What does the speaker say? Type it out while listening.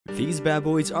These bad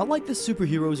boys are like the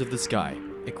superheroes of the sky,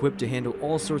 equipped to handle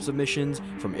all sorts of missions,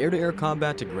 from air-to-air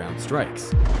combat to ground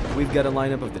strikes. We've got a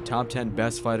lineup of the top 10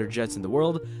 best fighter jets in the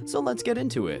world, so let's get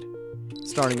into it.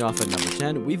 Starting off at number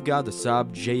 10, we've got the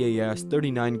Saab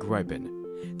JAS-39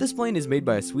 Gripen. This plane is made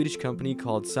by a Swedish company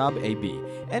called Saab AB,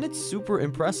 and it's super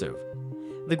impressive.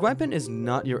 The Gripen is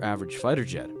not your average fighter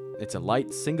jet. It's a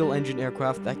light, single-engine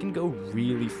aircraft that can go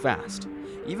really fast,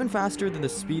 even faster than the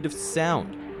speed of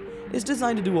sound. It's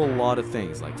designed to do a lot of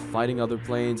things, like fighting other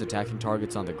planes, attacking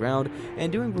targets on the ground,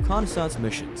 and doing reconnaissance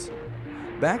missions.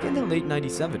 Back in the late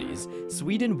 1970s,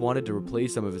 Sweden wanted to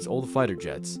replace some of its old fighter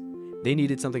jets. They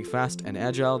needed something fast and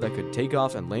agile that could take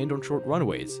off and land on short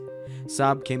runways.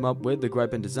 Saab came up with the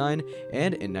Gripen design,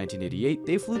 and in 1988,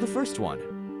 they flew the first one.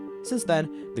 Since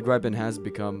then, the Gripen has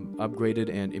become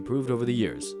upgraded and improved over the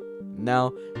years.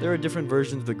 Now, there are different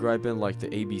versions of the Gripen like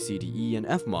the A, B, C, D, E, and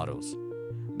F models.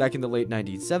 Back in the late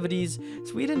 1970s,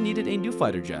 Sweden needed a new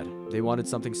fighter jet. They wanted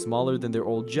something smaller than their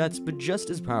old jets, but just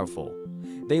as powerful.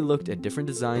 They looked at different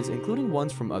designs, including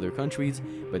ones from other countries,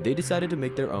 but they decided to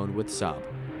make their own with Saab.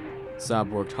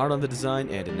 Saab worked hard on the design,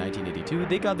 and in 1982,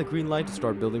 they got the green light to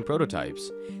start building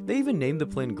prototypes. They even named the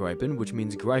plane Gripen, which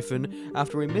means Gryphon,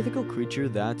 after a mythical creature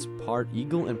that's part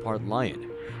eagle and part lion.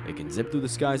 It can zip through the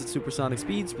skies at supersonic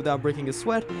speeds without breaking a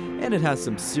sweat, and it has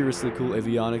some seriously cool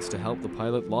avionics to help the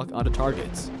pilot lock onto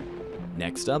targets.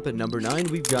 Next up at number 9,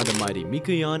 we've got the mighty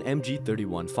Mikoyan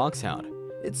MG-31 Foxhound.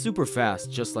 It's super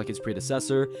fast, just like its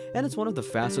predecessor, and it's one of the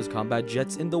fastest combat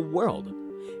jets in the world.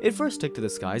 It first took to the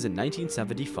skies in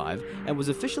 1975 and was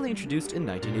officially introduced in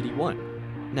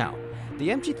 1981. Now, the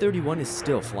MG-31 is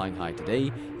still flying high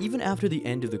today, even after the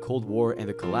end of the Cold War and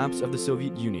the collapse of the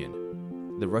Soviet Union.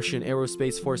 The Russian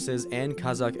Aerospace Forces and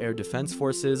Kazakh Air Defense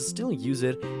Forces still use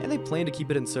it, and they plan to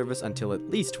keep it in service until at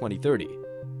least 2030.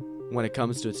 When it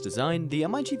comes to its design, the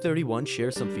MiG-31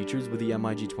 shares some features with the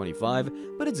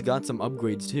MiG-25, but it's got some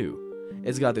upgrades too.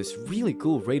 It's got this really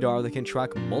cool radar that can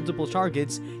track multiple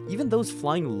targets, even those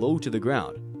flying low to the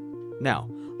ground. Now,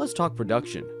 let's talk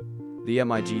production. The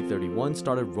MiG-31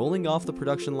 started rolling off the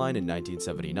production line in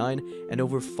 1979, and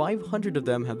over 500 of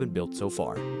them have been built so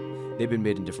far. They've been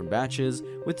made in different batches,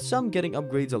 with some getting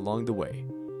upgrades along the way.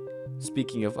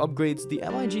 Speaking of upgrades, the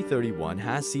MiG-31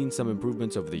 has seen some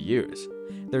improvements over the years.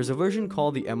 There's a version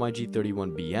called the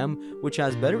MiG-31BM, which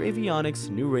has better avionics,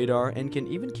 new radar, and can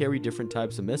even carry different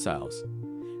types of missiles.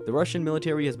 The Russian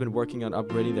military has been working on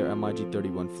upgrading their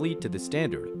MiG-31 fleet to this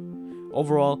standard.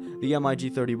 Overall, the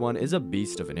MiG-31 is a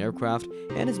beast of an aircraft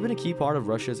and has been a key part of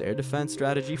Russia's air defense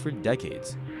strategy for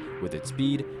decades. With its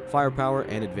speed, firepower,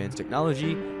 and advanced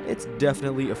technology, it's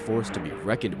definitely a force to be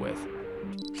reckoned with.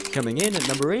 Coming in at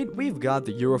number 8, we've got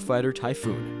the Eurofighter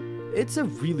Typhoon. It's a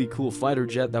really cool fighter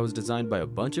jet that was designed by a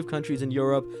bunch of countries in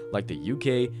Europe like the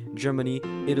UK, Germany,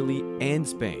 Italy, and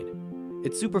Spain.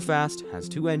 It's super fast, has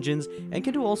 2 engines, and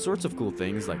can do all sorts of cool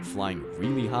things like flying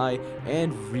really high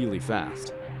and really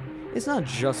fast. It's not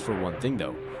just for one thing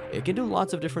though. It can do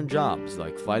lots of different jobs,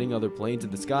 like fighting other planes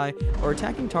in the sky or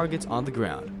attacking targets on the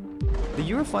ground. The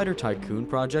Eurofighter Tycoon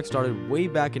project started way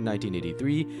back in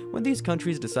 1983 when these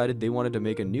countries decided they wanted to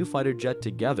make a new fighter jet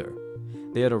together.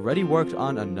 They had already worked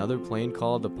on another plane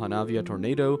called the Panavia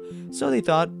Tornado, so they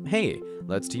thought, hey,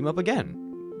 let's team up again.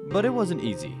 But it wasn't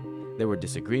easy. There were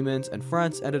disagreements, and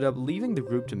France ended up leaving the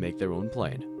group to make their own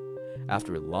plane.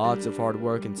 After lots of hard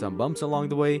work and some bumps along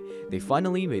the way, they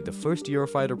finally made the first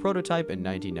Eurofighter prototype in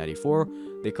 1994.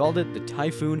 They called it the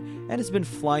Typhoon, and it's been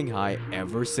flying high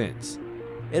ever since.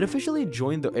 It officially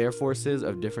joined the air forces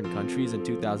of different countries in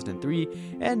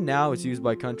 2003, and now it's used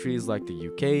by countries like the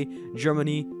UK,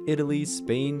 Germany, Italy,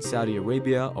 Spain, Saudi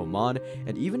Arabia, Oman,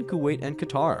 and even Kuwait and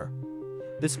Qatar.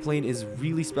 This plane is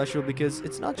really special because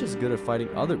it's not just good at fighting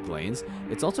other planes,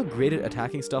 it's also great at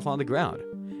attacking stuff on the ground.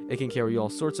 It can carry all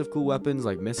sorts of cool weapons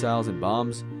like missiles and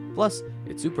bombs. Plus,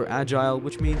 it's super agile,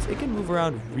 which means it can move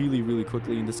around really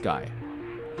quickly in the sky.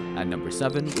 At number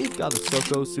 7, we've got the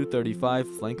Soko Su-35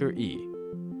 Flanker E.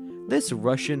 This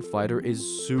Russian fighter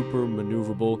is super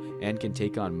maneuverable and can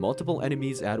take on multiple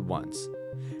enemies at once.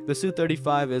 The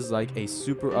Su-35 is like a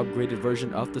super upgraded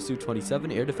version of the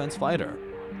Su-27 air defense fighter.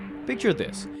 Picture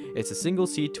this, it's a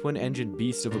single-seat twin-engine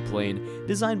beast of a plane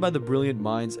designed by the brilliant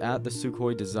minds at the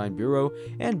Sukhoi Design Bureau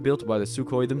and built by the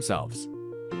Sukhoi themselves.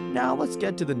 Now let's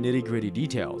get to the nitty-gritty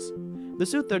details. The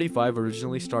Su-35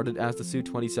 originally started as the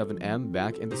Su-27M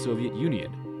back in the Soviet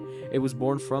Union. It was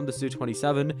born from the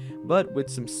Su-27, but with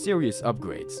some serious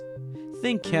upgrades.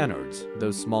 Think canards,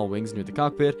 those small wings near the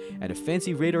cockpit, and a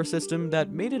fancy radar system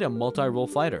that made it a multi-role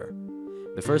fighter.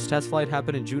 The first test flight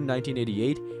happened in June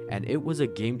 1988, and it was a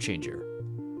game changer.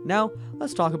 Now,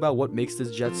 let's talk about what makes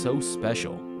this jet so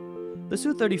special. The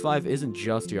Su-35 isn't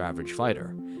just your average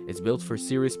fighter, it's built for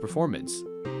serious performance.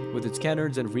 With its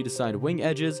cannons and redesigned wing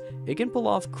edges, it can pull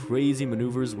off crazy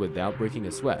maneuvers without breaking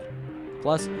a sweat.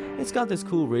 Plus, it's got this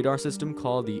cool radar system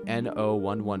called the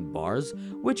NO-11 bars,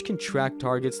 which can track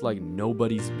targets like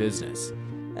nobody's business.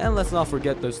 And let's not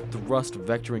forget those thrust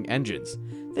vectoring engines.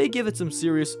 They give it some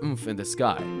serious oomph in the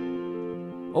sky.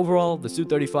 Overall, the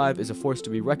Su-35 is a force to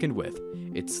be reckoned with.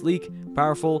 It's sleek,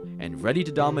 powerful, and ready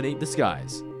to dominate the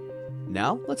skies.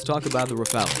 Now, let's talk about the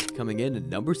Rafale, coming in at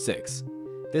number 6.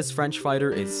 This French fighter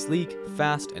is sleek,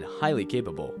 fast, and highly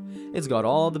capable. It's got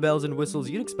all the bells and whistles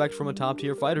you'd expect from a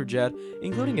top-tier fighter jet,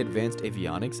 including advanced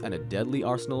avionics and a deadly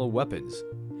arsenal of weapons.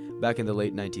 Back in the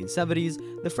late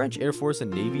 1970s, the French Air Force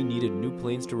and Navy needed new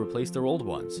planes to replace their old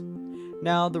ones.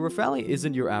 Now, the Rafale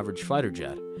isn't your average fighter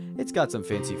jet. It's got some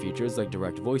fancy features like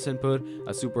direct voice input,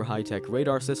 a super high-tech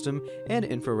radar system, and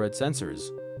infrared sensors.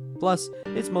 Plus,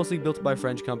 it's mostly built by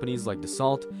French companies like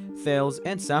Dassault, Thales,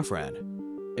 and Safran.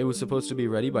 It was supposed to be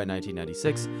ready by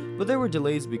 1996, but there were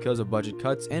delays because of budget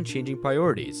cuts and changing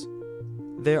priorities.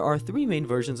 There are 3 main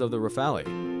versions of the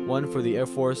Rafale, one for the Air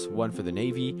Force, one for the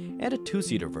Navy, and a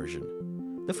 2-seater version.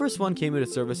 The first one came into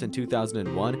service in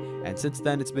 2001, and since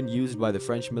then it's been used by the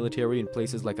French military in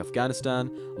places like Afghanistan,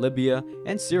 Libya,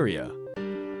 and Syria.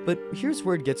 But here's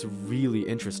where it gets really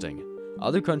interesting.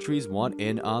 Other countries want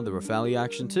in on the Rafale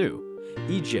action too.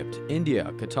 Egypt,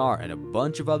 India, Qatar, and a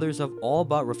bunch of others have all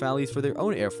bought Rafales for their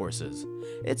own air forces.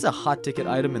 It's a hot ticket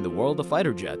item in the world of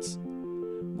fighter jets.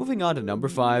 Moving on to number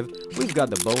 5, we've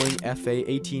got the Boeing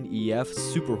FA-18EF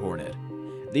Super Hornet.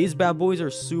 These bad boys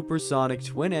are supersonic,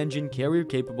 twin-engine,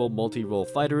 carrier-capable multi-role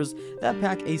fighters that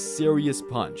pack a serious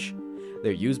punch.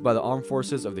 They're used by the armed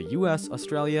forces of the US,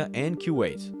 Australia, and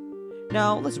Kuwait.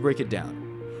 Now, let's break it down.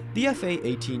 The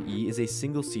FA-18E is a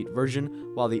single-seat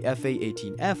version, while the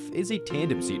FA-18F is a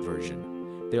tandem-seat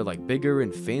version. They're like bigger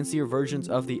and fancier versions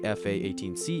of the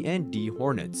FA-18C and D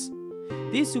Hornets.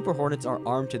 These Super Hornets are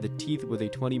armed to the teeth with a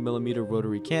 20mm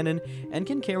rotary cannon and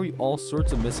can carry all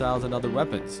sorts of missiles and other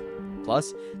weapons.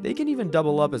 Plus, they can even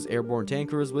double up as airborne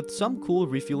tankers with some cool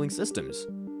refueling systems.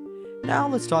 Now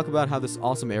let's talk about how this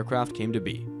awesome aircraft came to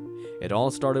be. It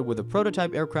all started with a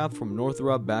prototype aircraft from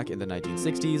Northrop back in the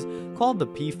 1960s called the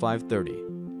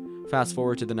P-530. Fast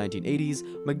forward to the 1980s,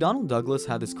 McDonnell Douglas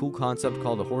had this cool concept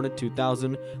called the Hornet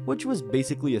 2000, which was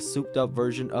basically a souped-up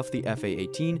version of the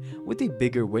FA-18 with a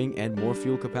bigger wing and more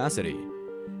fuel capacity.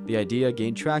 The idea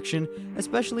gained traction,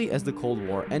 especially as the Cold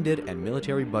War ended and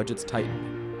military budgets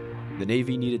tightened. The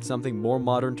Navy needed something more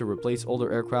modern to replace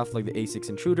older aircraft like the A-6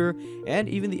 Intruder and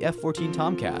even the F-14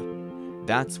 Tomcat.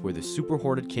 That's where the Super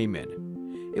Hornet came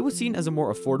in. It was seen as a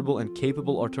more affordable and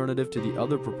capable alternative to the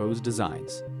other proposed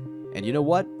designs. And you know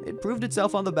what? It proved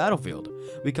itself on the battlefield,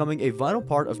 becoming a vital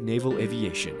part of naval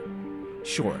aviation.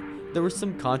 Sure, there were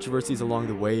some controversies along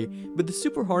the way, but the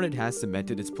Super Hornet has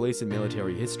cemented its place in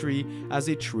military history as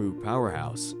a true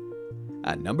powerhouse.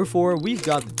 At number 4, we've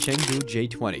got the Chengdu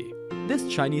J-20. This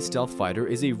Chinese stealth fighter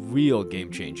is a real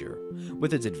game changer.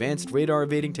 With its advanced radar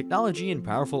evading technology and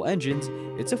powerful engines,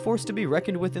 it's a force to be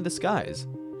reckoned with in the skies.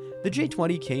 The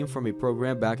J-20 came from a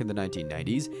program back in the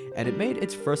 1990s, and it made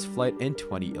its first flight in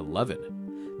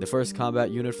 2011. The first combat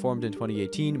unit formed in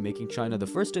 2018, making China the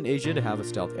first in Asia to have a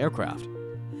stealth aircraft.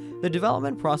 The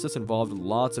development process involved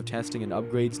lots of testing and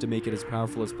upgrades to make it as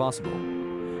powerful as possible.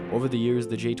 Over the years,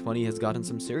 the J-20 has gotten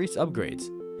some serious upgrades.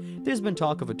 There's been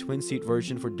talk of a twin-seat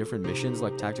version for different missions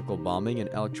like tactical bombing and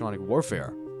electronic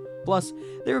warfare. Plus,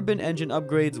 there have been engine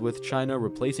upgrades, with China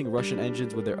replacing Russian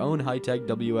engines with their own high-tech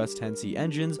WS-10C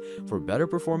engines for better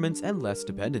performance and less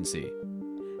dependency.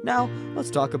 Now,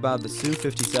 let's talk about the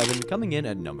Su-57 coming in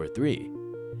at number 3.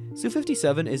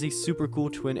 Su-57 is a super cool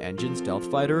twin-engine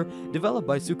stealth fighter developed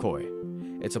by Sukhoi.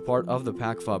 It's a part of the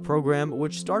PACFA program,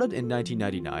 which started in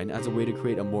 1999 as a way to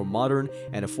create a more modern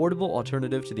and affordable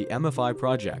alternative to the MFI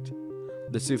project.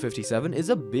 The Su-57 is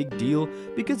a big deal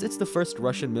because it's the first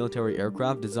Russian military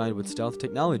aircraft designed with stealth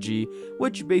technology,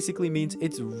 which basically means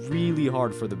it's really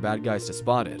hard for the bad guys to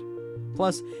spot it.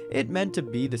 Plus, it meant to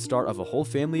be the start of a whole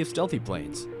family of stealthy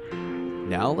planes.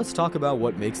 Now let's talk about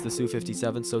what makes the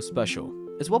Su-57 so special.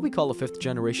 It's what we call a 5th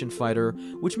generation fighter,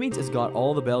 which means it's got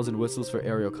all the bells and whistles for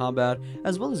aerial combat,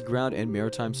 as well as ground and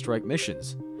maritime strike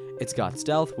missions. It's got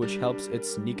stealth, which helps it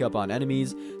sneak up on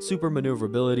enemies, super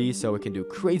maneuverability, so it can do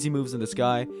crazy moves in the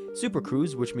sky, super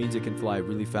cruise, which means it can fly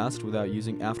really fast without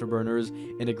using afterburners,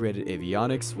 integrated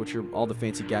avionics, which are all the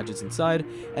fancy gadgets inside,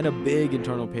 and a big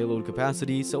internal payload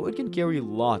capacity, so it can carry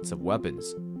lots of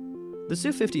weapons. The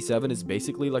Su-57 is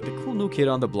basically like the cool new kid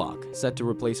on the block, set to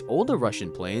replace older Russian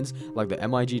planes like the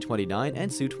MiG-29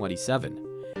 and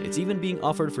Su-27. It's even being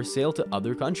offered for sale to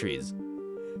other countries.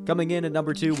 Coming in at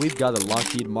number 2, we've got the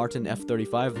Lockheed Martin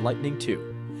F-35 Lightning II.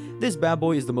 This bad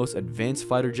boy is the most advanced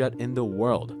fighter jet in the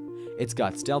world. It's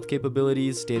got stealth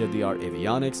capabilities, state-of-the-art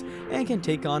avionics, and can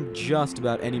take on just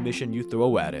about any mission you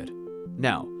throw at it.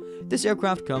 Now, this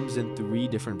aircraft comes in 3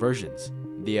 different versions.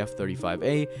 The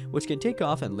F-35A, which can take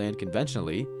off and land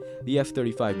conventionally, the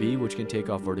F-35B, which can take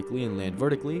off vertically and land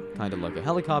vertically, kind of like a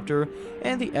helicopter,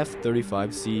 and the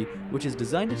F-35C, which is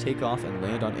designed to take off and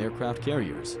land on aircraft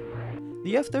carriers.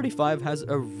 The F-35 has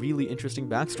a really interesting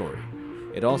backstory.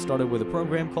 It all started with a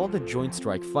program called the Joint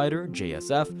Strike Fighter,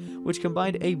 JSF, which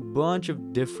combined a bunch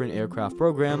of different aircraft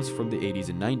programs from the 80s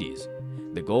and 90s.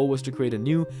 The goal was to create a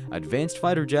new, advanced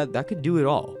fighter jet that could do it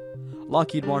all.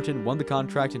 Lockheed Martin won the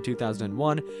contract in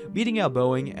 2001, beating out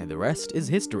Boeing, and the rest is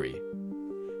history.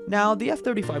 Now, the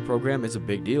F-35 program is a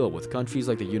big deal, with countries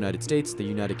like the United States, the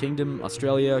United Kingdom,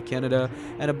 Australia, Canada,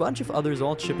 and a bunch of others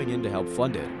all chipping in to help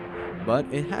fund it. But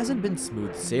it hasn't been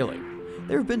smooth sailing.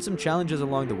 There have been some challenges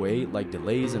along the way, like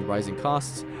delays and rising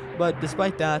costs, but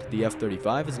despite that, the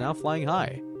F-35 is now flying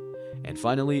high. And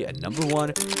finally, at number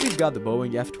 1, we've got the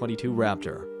Boeing F-22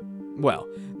 Raptor. Well,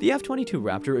 the F-22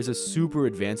 Raptor is a super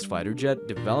advanced fighter jet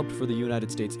developed for the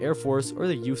United States Air Force, or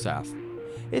the USAF.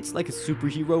 It's like a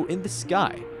superhero in the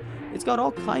sky. It's got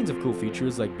all kinds of cool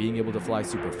features like being able to fly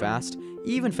super fast,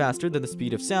 even faster than the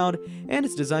speed of sound, and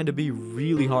it's designed to be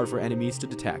really hard for enemies to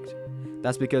detect.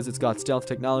 That's because it's got stealth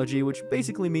technology, which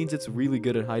basically means it's really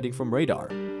good at hiding from radar.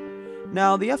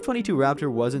 Now, the F-22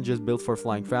 Raptor wasn't just built for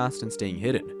flying fast and staying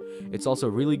hidden. It's also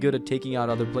really good at taking out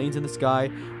other planes in the sky,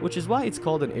 which is why it's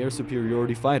called an air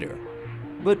superiority fighter.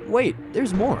 But wait,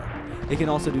 there's more. It can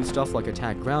also do stuff like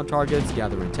attack ground targets,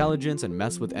 gather intelligence, and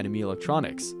mess with enemy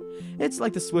electronics. It's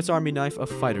like the Swiss Army knife of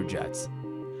fighter jets.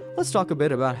 Let's talk a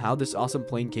bit about how this awesome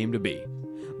plane came to be.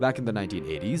 Back in the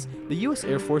 1980s, the US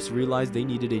Air Force realized they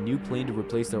needed a new plane to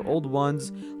replace their old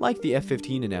ones, like the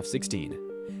F-15 and F-16.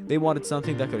 They wanted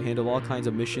something that could handle all kinds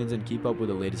of missions and keep up with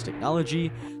the latest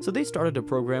technology, so they started a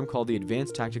program called the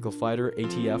Advanced Tactical Fighter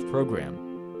ATF program.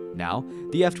 Now,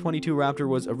 the F-22 Raptor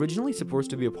was originally supposed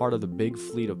to be a part of the big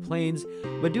fleet of planes,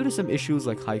 but due to some issues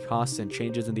like high costs and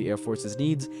changes in the Air Force's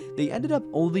needs, they ended up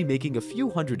only making a few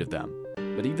hundred of them.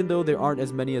 But even though there aren't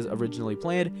as many as originally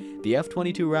planned, the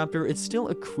F-22 Raptor is still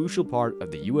a crucial part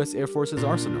of the US Air Force's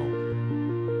arsenal.